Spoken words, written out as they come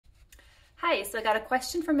Hi, so I got a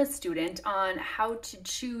question from a student on how to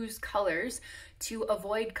choose colors to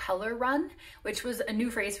avoid color run, which was a new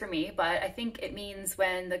phrase for me, but I think it means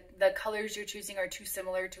when the colors you're choosing are too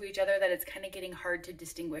similar to each other that it's kind of getting hard to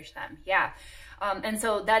distinguish them. Yeah. And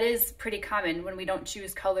so that is pretty common when we don't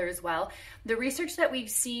choose colors well. The research that we've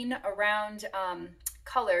seen around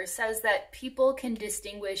color says that people can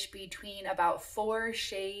distinguish between about 4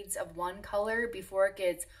 shades of one color before it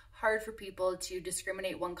gets hard for people to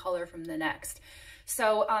discriminate one color from the next.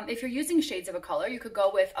 So if you're using shades of a color, you could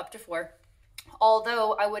go with up to 4.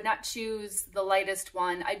 Although I would not choose the lightest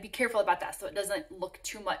one. I'd be careful about that so it doesn't look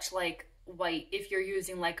too much like white if you're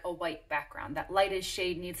using like a white background. That lightest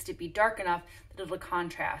shade needs to be dark enough that it'll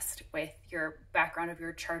contrast with your background of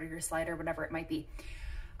your chart or your slide or whatever it might be.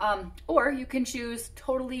 Or you can choose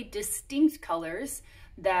totally distinct colors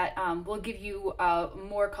that will give you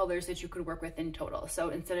more colors that you could work with in total. So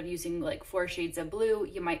instead of using like 4 shades of blue,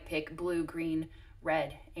 you might pick blue, green,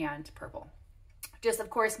 red, and purple. Just of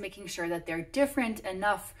course making sure that they're different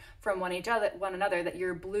enough from one another that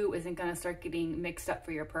your blue isn't going to start getting mixed up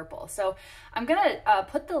for your purple. So I'm going to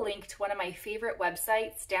put the link to one of my favorite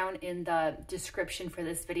websites down in the description for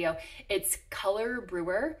this video. It's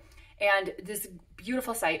ColorBrewer. And this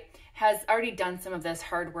beautiful site has already done some of this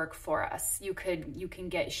hard work for us. You can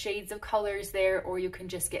get shades of colors there, or you can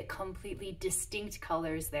just get completely distinct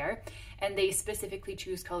colors there. And they specifically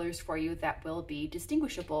choose colors for you that will be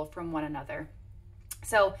distinguishable from one another.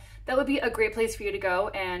 So that would be a great place for you to go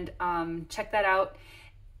and check that out.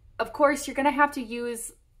 Of course, you're gonna have to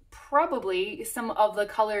use probably some of the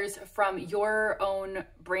colors from your own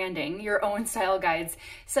branding, your own style guides.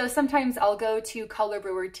 So sometimes I'll go to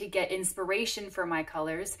ColorBrewer to get inspiration for my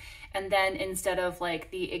colors, and then instead of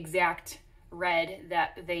like the exact red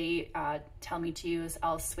that they tell me to use,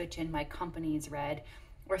 I'll switch in my company's red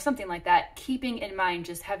or something like that, keeping in mind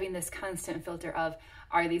just having this constant filter of,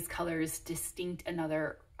 are these colors distinct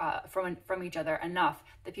from each other enough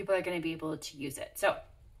that people are going to be able to use it. So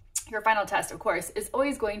your final test, of course, is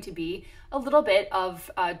always going to be a little bit of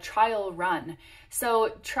a trial run.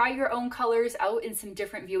 So try your own colors out in some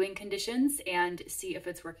different viewing conditions and see if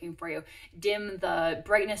it's working for you. Dim the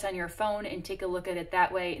brightness on your phone and take a look at it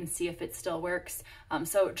that way and see if it still works.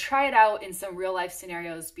 So try it out in some real life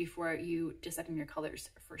scenarios before you decide on your colors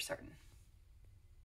for certain.